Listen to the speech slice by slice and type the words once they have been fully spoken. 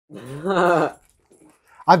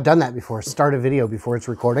I've done that before. Start a video before it's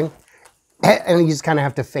recording. And you just kind of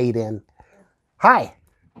have to fade in. Hi,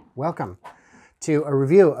 welcome to a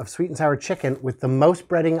review of sweet and sour chicken with the most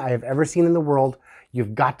breading I have ever seen in the world.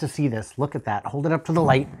 You've got to see this. Look at that. Hold it up to the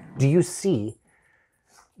light. Do you see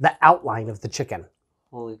the outline of the chicken?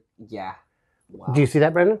 Holy, yeah. Wow. Do you see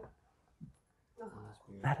that, Brendan?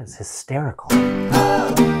 That is hysterical.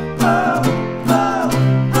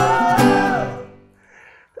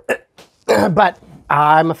 But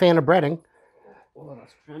I'm a fan of breading. Oh,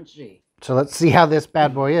 that's crunchy. So let's see how this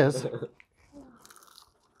bad boy is.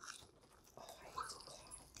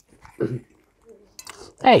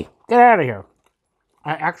 Hey, get out of here.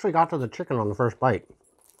 I actually got to the chicken on the first bite.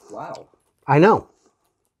 Wow. I know.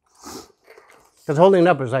 Because holding it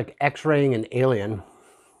up is like x-raying an alien.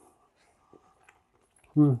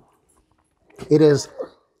 It is.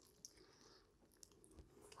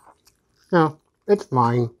 No, it's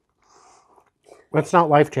fine. It's not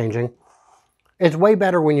life-changing. It's way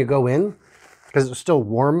better when you go in, because it's still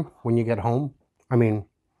warm when you get home. I mean,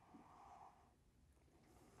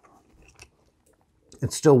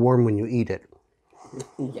 it's still warm when you eat it.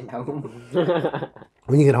 Get home.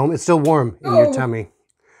 When you get home, it's still warm in your tummy.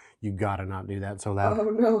 You gotta not do that so loud. Oh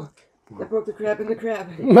no, I broke the crab in the crab.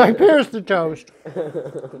 I pierced the toast.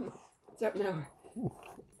 What's up now?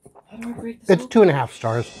 How do I break this? It's 2.5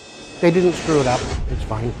 stars. They didn't screw it up. It's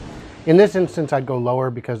fine. In this instance, I'd go lower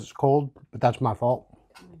because it's cold, but that's my fault.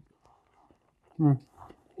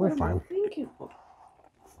 We're fine.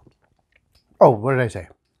 Oh, what did I say?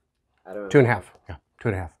 I don't know. 2.5. Yeah,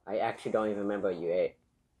 2.5. I actually don't even remember what you ate.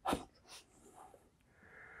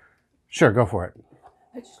 Sure, go for it.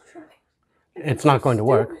 I just tried. It's not going to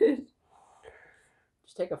work.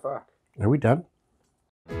 Just take a fork. Are we done?